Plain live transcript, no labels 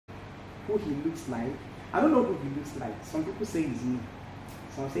who he looks like. I don't know who he looks like. Some people say it's me.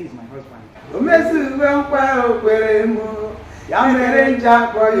 Some say it's my husband.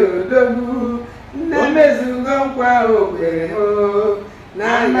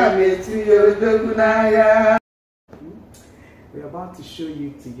 We're about to show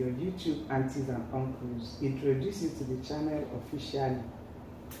you to your YouTube aunties and uncles, introduce you to the channel officially.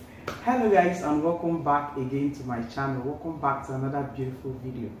 Hello guys, and welcome back again to my channel. Welcome back to another beautiful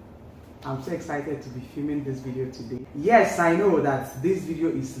video. I'm so excited to be filming this video today. Yes, I know that this video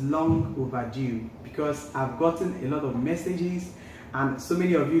is long overdue because I've gotten a lot of messages and so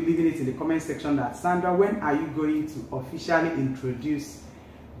many of you leaving it in the comment section that, Sandra, when are you going to officially introduce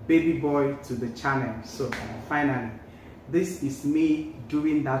baby boy to the channel? So finally, this is me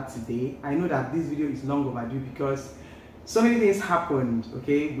doing that today. I know that this video is long overdue because so many things happened,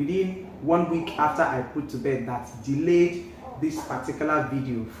 okay, within 1 week after I put to bed that delayed this particular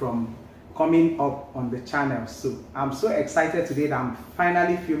video from coming up on the channel. So I'm so excited today that I'm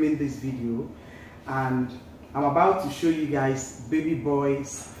finally filming this video and I'm about to show you guys baby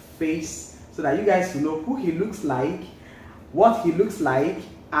boy's face so that you guys will know who he looks like, what he looks like,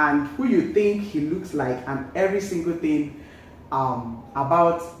 and who you think he looks like, and every single thing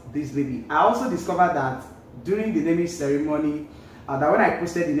about this baby. I also discovered that during the naming ceremony, that when I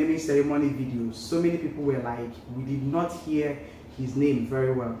posted the naming ceremony video, so many people were like, we did not hear his name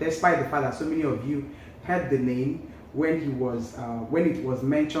very well, despite the fact that so many of you heard the name when it was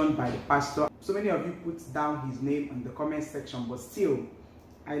mentioned by the pastor. So many of you put down his name in the comment section, but still,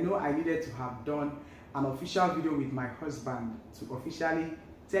 I know I needed to have done an official video with my husband to officially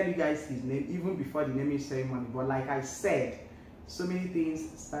tell you guys his name even before the naming ceremony. But like I said, so many things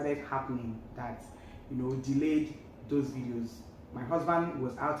started happening that, you know, delayed those videos. My husband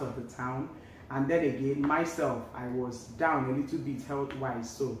was out of the town, and then again myself, I was down a little bit health-wise,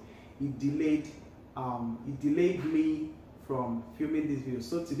 so it delayed me from filming this video.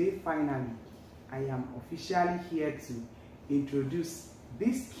 So today finally I am officially here to introduce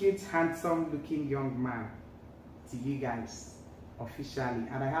this cute, handsome looking young man to you guys officially.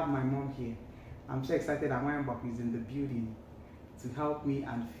 And I have my mom here. I'm so excited that my mom is in the building to help me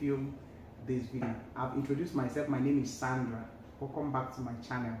and film this video. I've introduced myself. My name is Sandra. Welcome back to my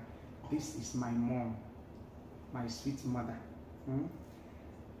channel. This is my mom, my sweet mother,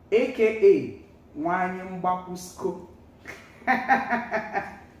 aka Wanyambakusko.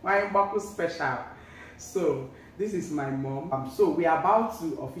 Wanyambaku special. So this is my mom. So we are about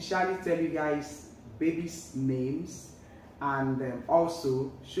to officially tell you guys baby's names and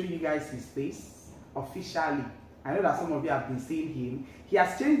also show you guys his face officially. I know that some of you have been seeing him. He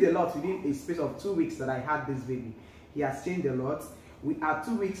has changed a lot within a space of 2 weeks that I had this baby. He has changed a lot. We are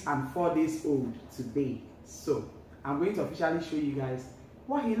 2 weeks and 4 days old today. So I'm going to officially show you guys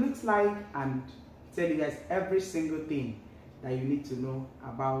what he looks like and tell you guys every single thing that you need to know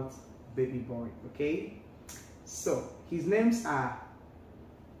about baby boy, okay? So his names are,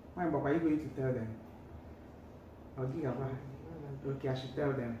 are you going to tell them? Okay, I should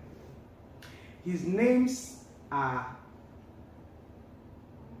tell them. His names are,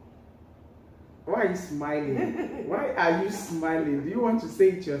 why are you smiling? Why are you smiling? Do you want to say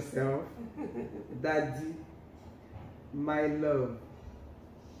it yourself? Daddy, my love.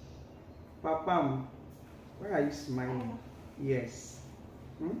 Papa, why are you smiling? Yes.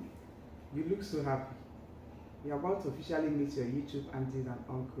 You look so happy. You're about to officially meet your YouTube aunties and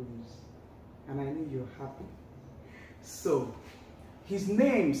uncles. And I know you're happy. So, his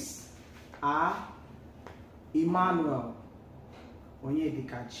names are Emmanuel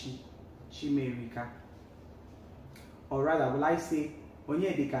Onyedikachi Chimerika, or rather will I say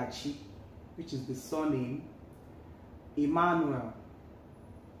Onyedikachi, which is the surname, Emmanuel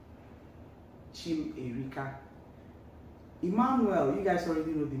Chimerika. Emmanuel, you guys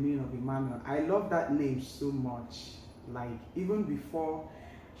already know the meaning of Emmanuel. I love that name so much. Like, even before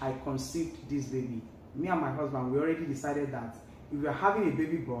I conceived this baby, me and my husband, we already decided that if we are having a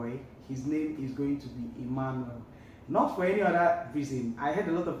baby boy, his name is going to be Emmanuel. Not for any other reason. I heard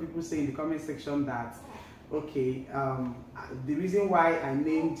a lot of people say in the comment section that, okay, the reason why I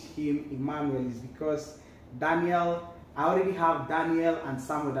named him Emmanuel is because Daniel, I already have Daniel and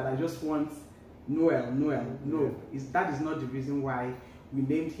Samuel that I just want Noel. No, that is not the reason why we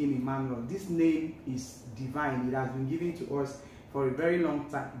named him Emmanuel. This name is divine. It has been given to us for a very long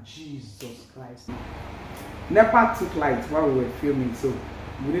time. Jesus Christ. NEPA took light while we were filming, so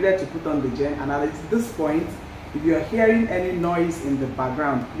we needed to put on the gen. And at this point, if you are hearing any noise in the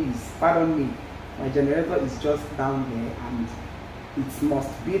background, please pardon me. My generator is just down there and it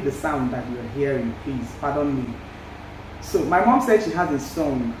must be the sound that you are hearing. Please pardon me. So my mom said she has a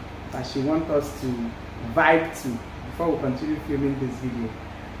son that she wants us to vibe to before we continue filming this video,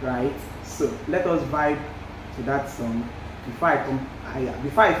 right? So let us vibe to that song before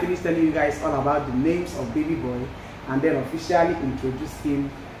I finish telling you guys all about the names of baby boy and then officially introduce him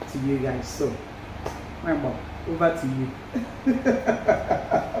to you guys. So my mom, over to you.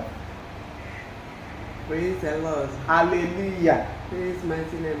 Praise the Lord. Hallelujah. Praise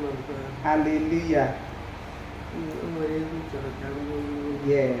mighty name of God. Hallelujah.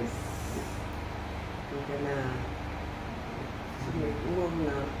 Yes.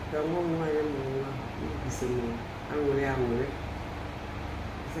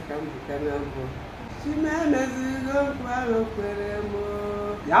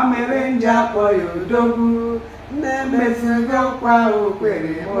 Ya mere nje akpọ ya odogwu, na-emezigo kwa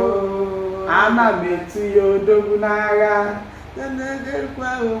okwere mo, ana m etu ya odogwu n'agha.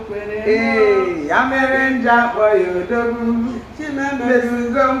 Ee, ya mere nje akpọ ya odogwu,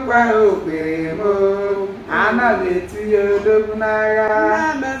 na-emezigo kwa okwere mo, ana m etu ya odogwu n'agha.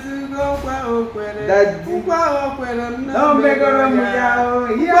 No megoro m ya o,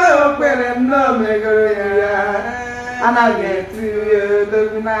 ihe okwere m no megoro ya. Ana m etu ya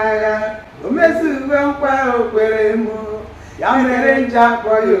odogwu n'agha, o mezugo nkwa okwere m. Ya mere nje akpọ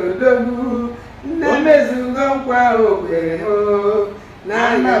ya odogwu, o mezugo nkwa okwere m.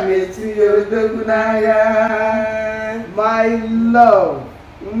 Ana m etu ya odogwu n'agha. My love,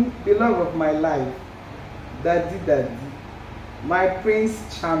 the love of my life, daddy, my prince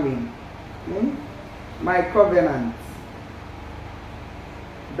charming, my covenant,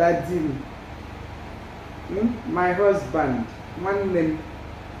 daddy, my husband, one name.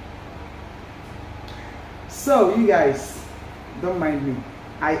 So you guys, don't mind me.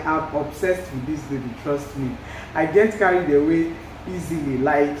 I am obsessed with this baby, trust me. I get carried away easily,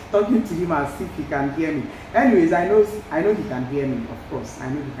 like talking to him as if he can hear me. Anyways, I know he can hear me, of course. I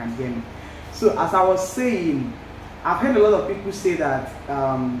know he can hear me. So as I was saying, I've heard a lot of people say that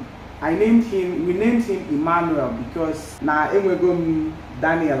we named him Emmanuel because now OGOM'S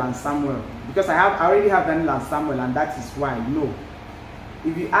Daniel and Samuel. Because I already have Daniel and Samuel, and that is why. No.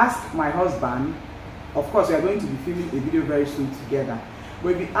 If you ask my husband, of course we are going to be filming a video very soon together.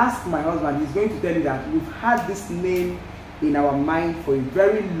 But if you ask my husband, he's going to tell you that we've had this name in our mind for a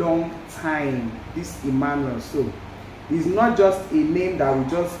very long time, this Emmanuel. So it's not just a name that we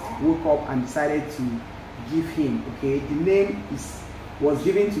just woke up and decided to give him. Okay, the name was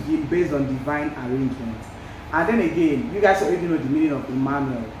given to him based on divine arrangement. And then again, you guys already know the meaning of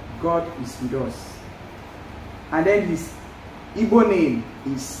Emmanuel. God is with us. And then his Igbo name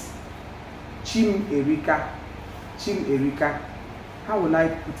is Chim Erika. How will I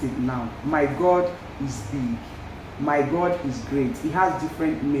put it now? My God is big. My God is great. He has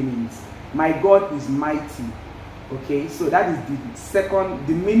different meanings. My God is mighty. Okay, so that is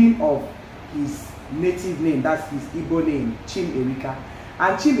the meaning of his native name. That's his Igbo name, Chim Erika.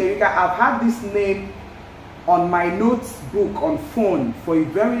 And Chim Erika, I've had this name on my notebook on phone for a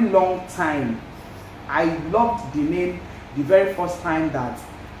very long time. I loved the name the very first time that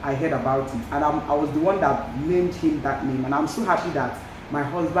I heard about it, and I was the one that named him that name, and I'm so happy that my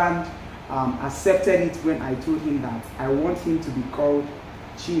husband accepted it when I told him that I want him to be called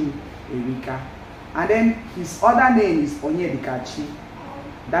Chim Erika. And then his other name is Onyedikachi.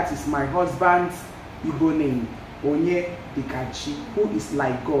 That is my husband's Igbo name, Onyedikachi, who is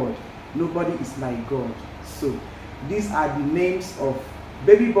like God. Nobody is like God. So these are the names of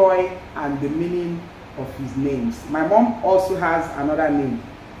baby boy and the meaning of his names. My mom also has another name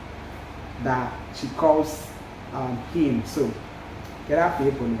that she calls him. So get out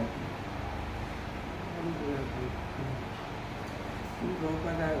here for me.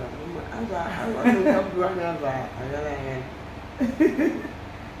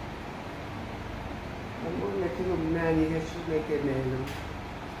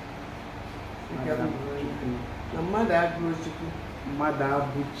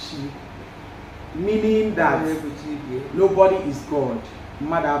 Meaning that nobody is God.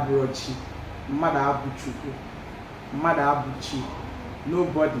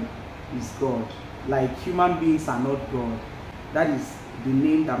 Nobody is God. Like human beings are not God. That is the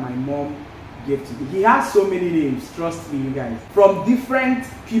name that my mom gave to me. He has so many names, trust me, you guys. From different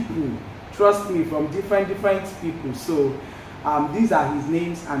people, trust me, from different people. So these are his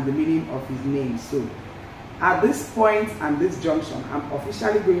names and the meaning of his name. So at this point and this junction, I'm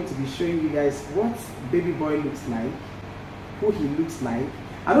officially going to be showing you guys what baby boy looks like, who he looks like.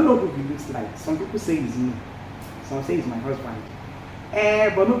 I don't know who he looks like. Some people say it's me, some say it's my husband.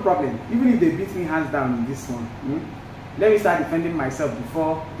 But no problem. Even if they beat me hands down in this one, let me start defending myself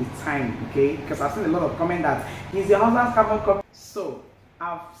before the time, okay? Because I've seen a lot of comments that he's your husband's carbon copy. So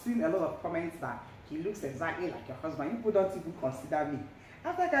I've seen a lot of comments that he looks exactly like your husband. People don't even consider me.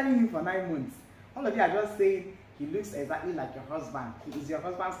 After carrying him for 9 months, all of you are just saying he looks exactly like your husband. He is your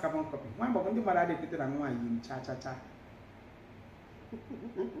husband's carbon copy.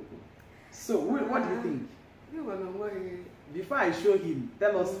 So, what do you think? Before I show him,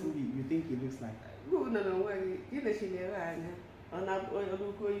 tell us who you think he looks like.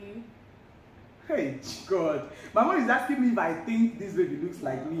 Hey, God. My mom is asking me if I think this baby looks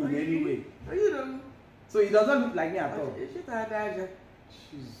like me in any way. So he doesn't look like me at all.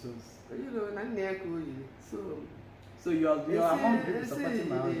 Jesus. So you're among people supporting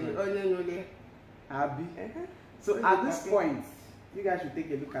my husband. Abby. So at this point, you guys should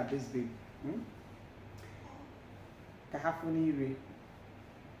take a look at this baby.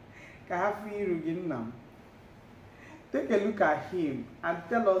 Take a look at him and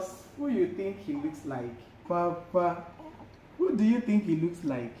tell us who you think he looks like. Papa, who do you think he looks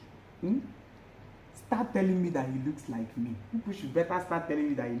like? Start telling me that he looks like me. People should better start telling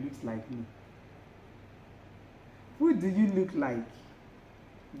me that he looks like me. Who do you look like?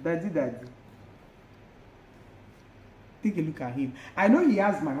 Daddy. Take a look at him. I know he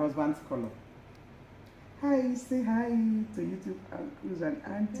has my husband's color. Hi, say hi to YouTube uncles and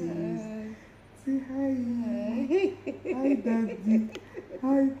aunties. Hi. Say hi. Hi, Daddy.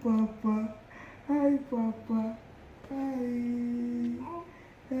 Hi, Papa. Hi, Papa. Hi.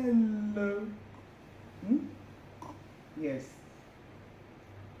 Hello. Yes.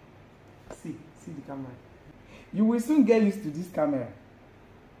 See the camera. You will soon get used to this camera.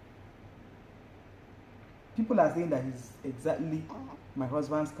 People are saying that he's exactly my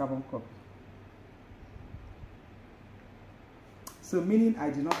husband's carbon copy. So meaning I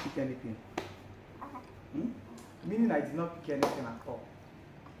did not pick anything. Meaning I did not pick anything at all.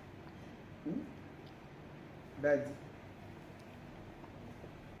 Daddy.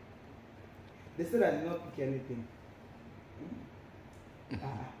 They said I did not pick anything.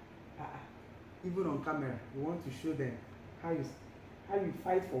 Even on camera, we want to show them how you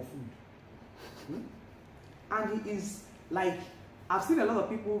fight for food. And he is like, I've seen a lot of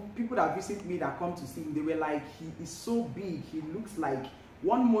people that visit me that come to see him, they were like, he is so big, he looks like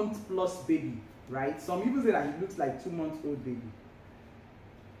 1 month plus baby, right? Some people say that he looks like 2-month-old baby.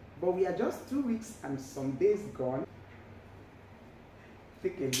 But we are just 2 weeks and some days gone.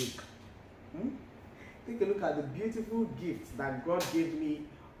 Take a look. Take a look at the beautiful gifts that God gave me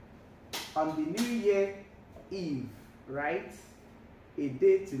on the New Year Eve, right? A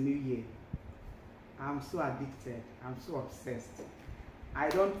day to New Year. I'm so addicted. I'm so obsessed. I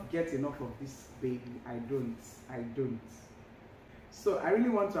don't get enough of this baby. I don't. So I really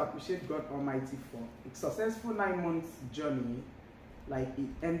want to appreciate God Almighty for a successful 9 months journey. Like it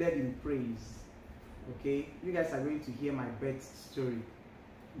ended in praise. Okay? You guys are going to hear my birth story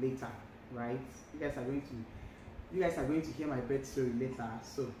later, right? You guys are going to hear my birth story later.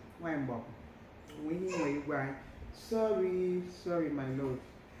 So sorry my lord.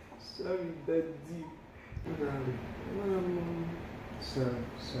 Sorry, Daddy. Sorry.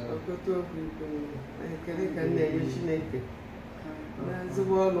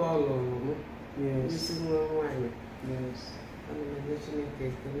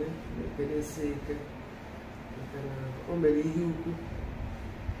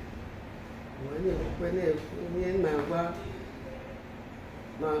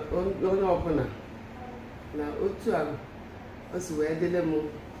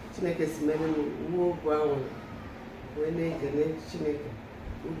 Chineke si mere m uwe okwu ahụ wee na-ekele Chineke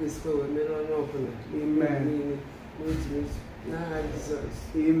ogesikwa wee mere onye ọbụla niile n'otu n'aha Jizọs.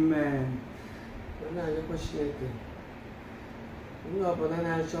 Amen. Ọ na-anyekwa Chineke onye ọbụla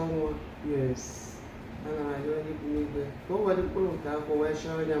na-achọ nwa. Yes. Ana m arịọ onye bụ n'igwe ka o were mkpụrụ nke afọ wee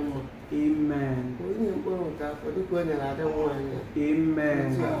chọọ onye mma. Amen. Onye mkpụrụ nke afọ dịka o nyere ada nwaanyị. Amen.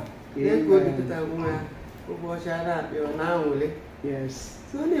 Dịka o dịkịta nwa ya ụbọchị a na-apịa ọ na-anwụle. Yes.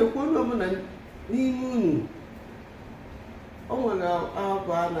 So na-ekwu onye ọbụla n'ime unu o nwere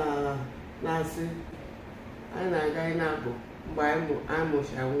abụ a na-asị anyị na-aga anyị na-abụ mgbe anyị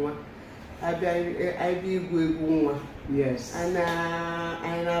mụchara nwa anyị bịa igwu egwu nwa. Yes.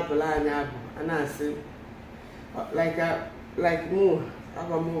 Anyị na-abụla anyị abụ a na-asị like mụ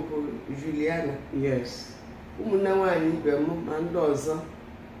abamokwu Juliana. Yes. Ụmụnne nwaanyị ibe m ma ndị ọzọ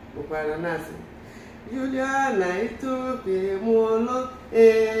bụkwara na-asị Juliana itofe molo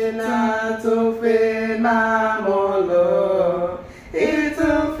na tofe na molo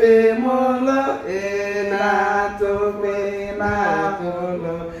itofe molo na tofe na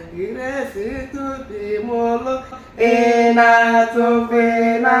molo Grace itofe molo na tofe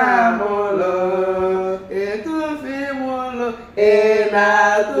na molo itofe molo na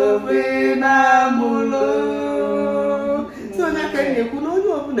tofe na mulo. So na kanye kuno onye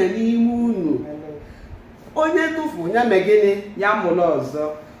ọbụla n'ime unu. Onye tufu nya megini ya mulo ọzọ.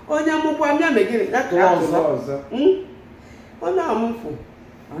 Onye mụkwa nya megini ya tụrụ ọzọ. Ọ na-amụfụ,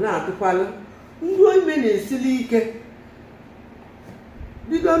 ọ na-atụkwalụ. Ndị ime na-esili ike.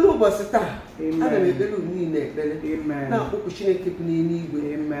 Bido n'ụbọchị taa, ana m ekpere unu niile ekpere. Na-akpọku Chineke bụ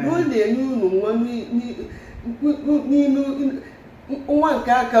n'eluigwe. Na ọ na-enye unu nwa n'ime nwa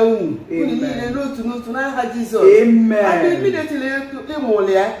nke aka unu. Unu niile n'otu n'otu n'aha Jizọs. Adị immediately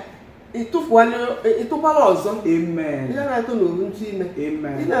ịmụrụ ya, ịtụkwala ọzọ. Ị na-atụ n'oru ntụ ime.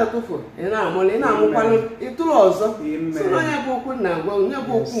 Ị na-atụfu, ị na-amụrụ, ị na-amụkwala, ịtụrụ ọzọ. So na onye bụ okwu na-agwa, onye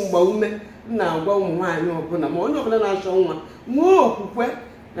bụ okwu mgba ume na-agwa ụmụ nwaanyị ọbụla ma onye ọbụla na-achọ nwa nwee okwukwe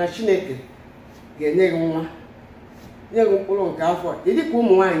na Chineke ga-enye gị nwa, nye gị mkpụrụ nke afọ. Ịdị ka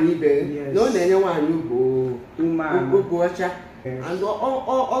ụmụ nwaanyị ibe na ọ na-enye nwaanyị ogo ọcha and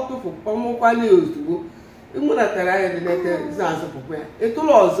ọ tụfu ọmụkwala ya ozugbo ịmụdatara anya dị n'eke azụpụkwa ya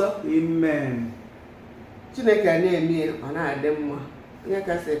ịtụrụ ọzọ. Chineke na-eme ya ọ na-adị mma. Onye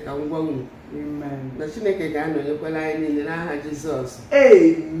kasị ka ngwa unu na Chineke ga-anọnyekwala anyị niile n'aha Jizọs.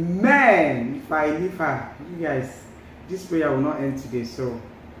 Amen. If I leave her, you guys, this prayer will not end today, so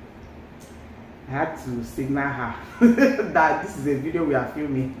I had to signal her that this is a video we are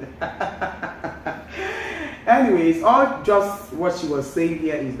filming. Anyways, all just what she was saying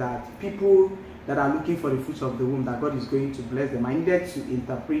here is that people that are looking for the fruit of the womb, that God is going to bless them. I needed to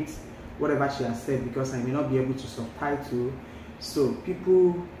interpret whatever she has said because I may not be able to subtitle. So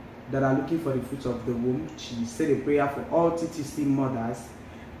people that are looking for the fruit of the womb, she said a prayer for all TTC mothers.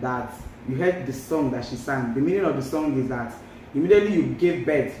 That you heard the song that she sang. The meaning of the song is that immediately you give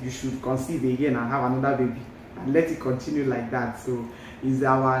birth, you should conceive again and have another baby and let it continue like that. So it's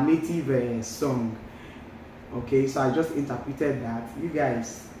our native song. Okay, so I just interpreted that. You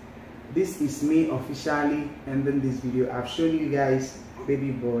guys, this is me officially ending this video. I've shown you guys baby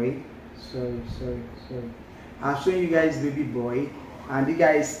boy. Sorry. I've shown you guys baby boy, and you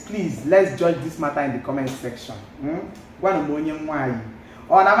guys, please let's judge this matter in the comment section.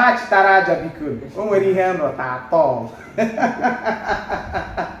 Oh, na ma chitara aja biko. O nwere ihe nrota atọ.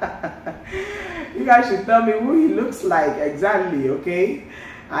 You guys should tell me who he looks like exactly, okay?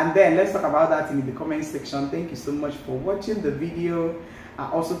 And then let's talk about that in the comment section. Thank you so much for watching the video. I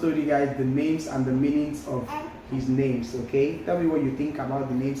also told you guys the names and the meanings of his names, okay? Tell me what you think about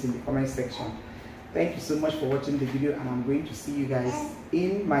the names in the comment section. Thank you so much for watching the video, and I'm going to see you guys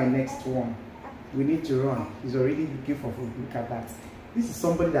in my next one. We need to run. He's already looking for food. Look at that. This is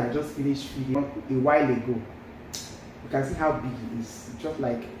somebody that I just finished feeding a while ago. You can see how big he is. Just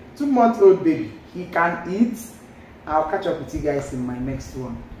like 2-month-old baby. He can eat. I'll catch up with you guys in my next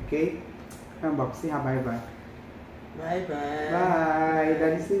one. Okay? Come back. Say hi, bye-bye. Bye-bye. Bye.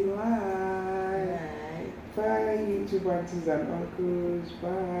 Daddy, say bye. Bye, YouTube aunties and uncles.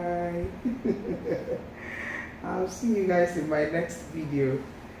 Bye. I'll see you guys in my next video.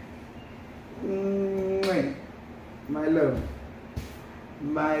 My love.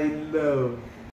 My love.